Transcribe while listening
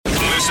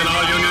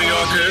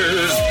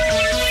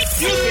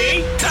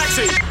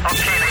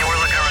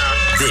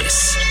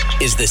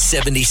is the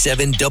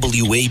 77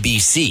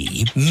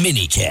 WABC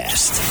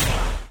minicast.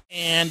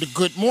 And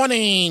good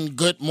morning.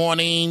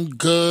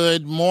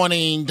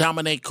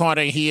 Dominic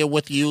Carter here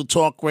with you,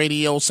 Talk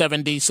Radio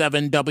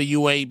 77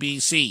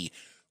 WABC.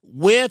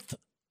 With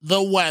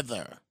the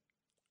weather,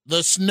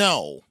 the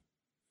snow,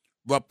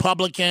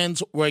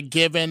 Republicans were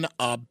given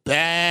a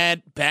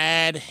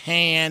bad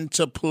hand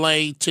to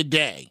play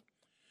today.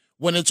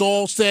 When it's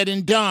all said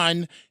and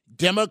done,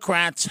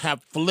 Democrats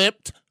have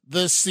flipped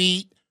the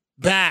seat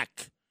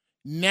back.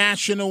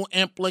 National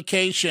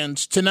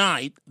implications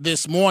tonight,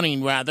 this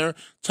morning rather.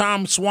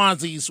 Tom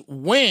Suozzi's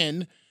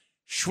win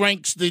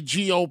shrinks the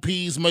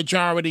GOP's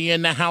majority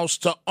in the House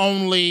to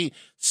only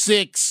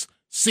 6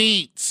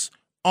 seats.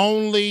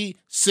 Only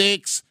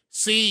 6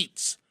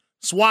 seats.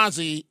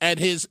 Suozzi at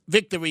his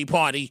victory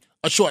party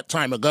a short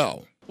time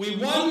ago. We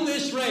won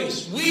this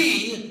race.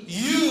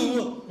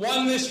 You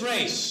won this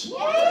race.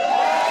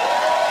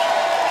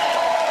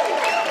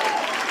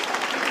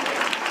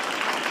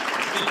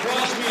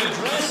 Because we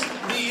addressed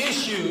the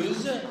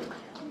issues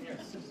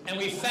and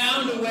we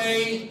found a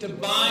way to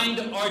bind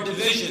our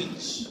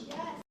divisions.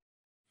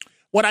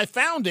 What I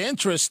found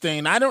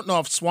interesting, I don't know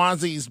if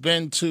Suozzi's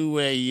been to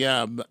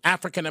a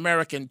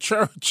African-American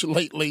church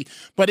lately,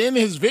 but in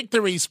his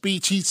victory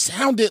speech, he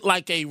sounded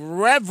like a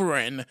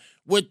reverend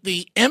with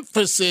the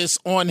emphasis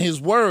on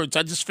his words.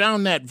 I just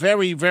found that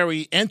very,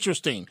 very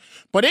interesting.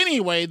 But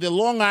anyway, the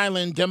Long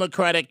Island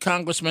Democratic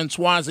Congressman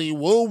Suozzi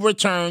will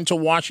return to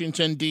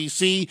Washington,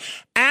 D.C.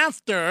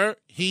 after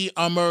he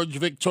emerged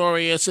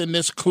victorious in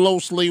this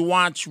closely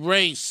watched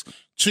race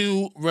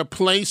to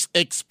replace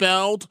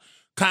expelled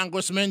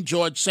Congressman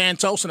George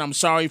Santos, and I'm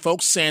sorry,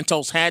 folks,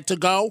 Santos had to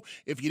go.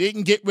 If you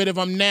didn't get rid of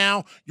him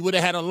now, you would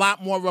have had a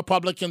lot more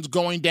Republicans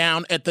going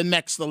down at the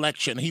next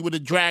election. He would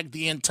have dragged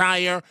the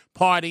entire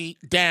party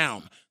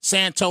down.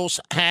 Santos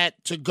had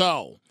to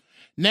go.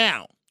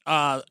 Now,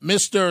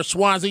 Mr.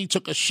 Suozzi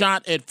took a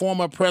shot at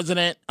former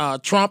President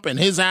Trump and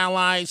his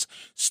allies,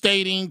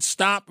 stating,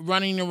 "Stop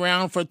running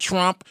around for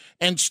Trump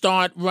and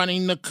start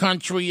running the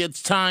country.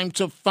 It's time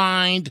to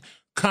find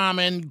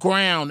common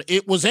ground."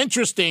 It was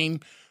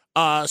interesting.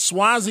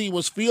 Suozzi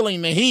was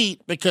feeling the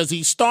heat because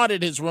he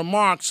started his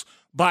remarks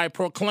by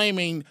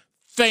proclaiming,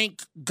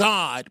 "Thank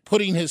God,"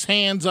 putting his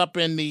hands up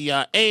in the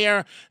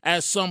air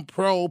as some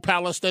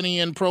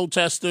pro-Palestinian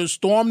protesters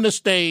stormed the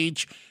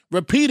stage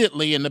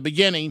repeatedly in the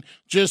beginning,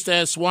 just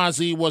as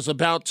Suozzi was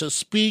about to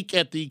speak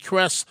at the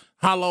Crest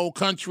Hollow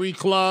Country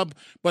Club,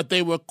 but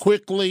they were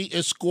quickly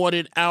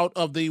escorted out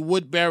of the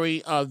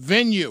Woodbury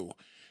venue.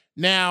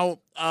 Now,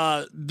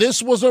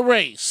 this was a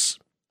race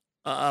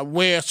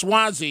where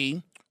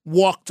Suozzi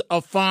walked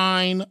a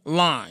fine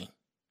line.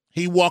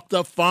 He walked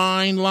a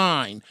fine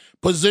line,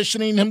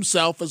 positioning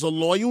himself as a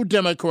loyal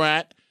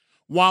Democrat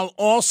while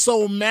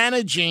also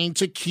managing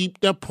to keep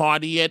the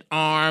party at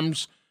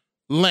arm's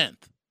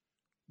length.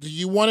 Do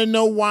you want to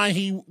know why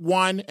he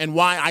won and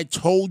why I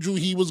told you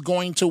he was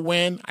going to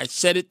win? I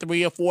said it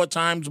 3 or 4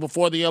 times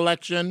before the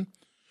election.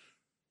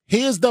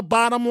 Here's the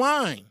bottom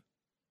line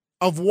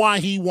of why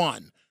he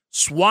won.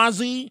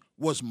 Suozzi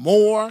was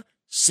more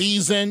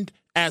seasoned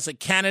as a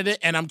candidate,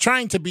 and I'm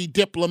trying to be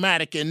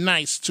diplomatic and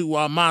nice to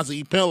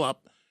Mazi Pillup.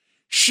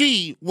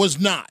 She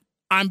was not.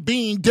 I'm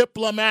being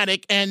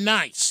diplomatic and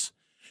nice.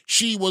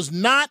 She was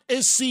not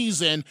as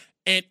seasoned,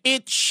 and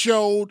it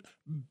showed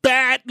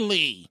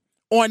badly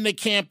on the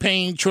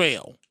campaign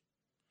trail.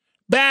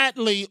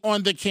 Badly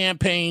on the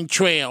campaign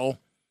trail,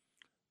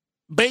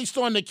 based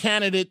on the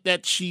candidate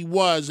that she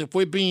was. If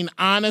we're being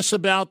honest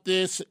about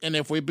this, and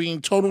if we're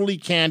being totally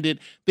candid,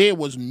 there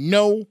was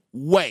no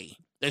way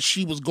that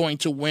she was going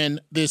to win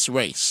this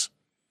race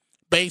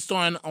based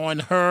on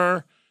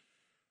her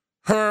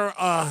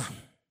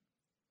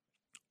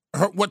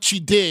what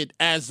she did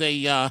as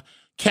a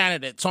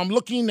candidate. So I'm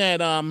looking at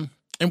and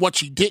what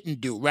she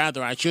didn't do,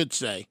 rather I should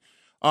say,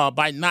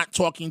 by not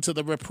talking to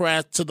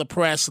the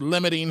press,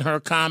 limiting her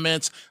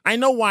comments. I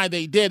know why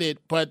they did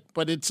it, but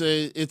it's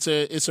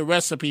a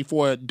recipe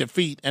for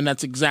defeat, and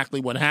that's exactly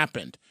what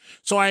happened.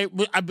 So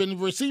I've been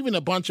receiving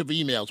a bunch of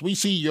emails. We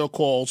see your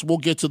calls. We'll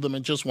get to them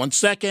in just one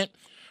second.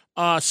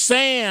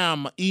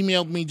 Sam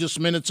emailed me just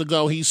minutes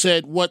ago. He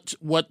said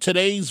what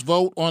today's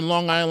vote on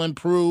Long Island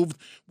proved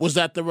was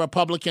that the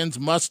Republicans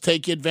must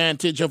take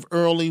advantage of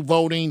early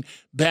voting.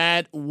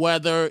 Bad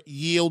weather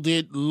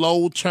yielded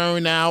low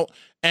turnout,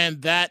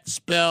 and that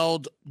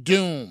spelled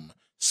doom.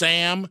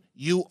 Sam,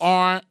 you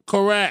are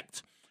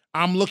correct.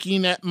 I'm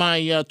looking at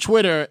my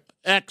Twitter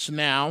X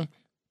now,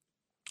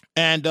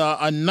 and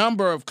a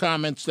number of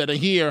comments that are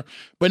here.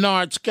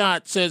 Bernard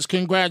Scott says,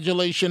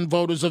 "Congratulations,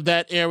 voters of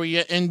that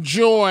area.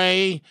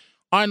 Enjoy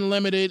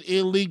unlimited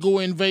illegal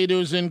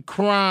invaders and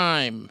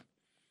crime."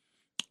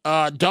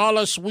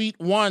 Dollar Sweet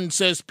One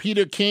says,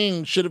 "Peter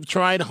King should have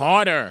tried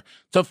harder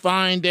to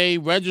find a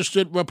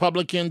registered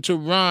Republican to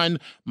run.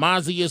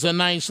 Mazi is a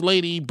nice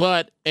lady,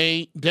 but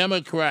a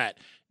Democrat."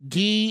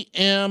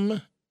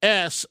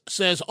 DMS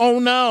says, "Oh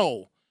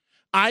no,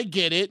 I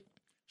get it.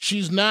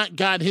 She's not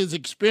got his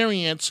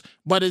experience,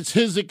 but it's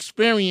his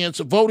experience,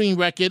 voting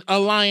record,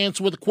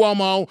 alliance with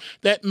Cuomo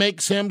that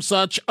makes him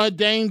such a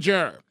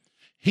danger.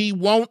 He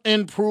won't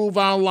improve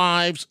our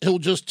lives. He'll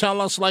just tell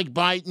us, like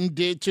Biden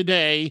did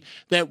today,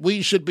 that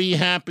we should be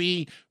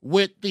happy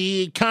with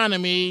the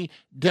economy.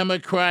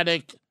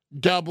 Democratic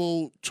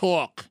double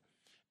talk.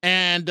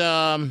 And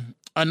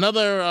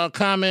another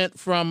comment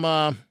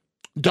from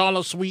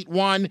Dollar Sweet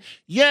One.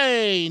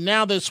 Yay!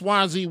 Now that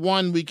Suozzi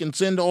won, we can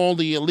send all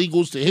the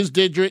illegals to his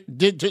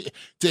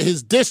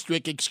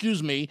district,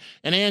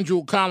 And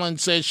Andrew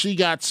Collins says she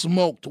got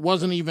smoked.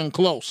 Wasn't even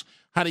close.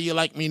 How do you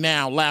like me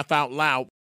now? Laugh out loud.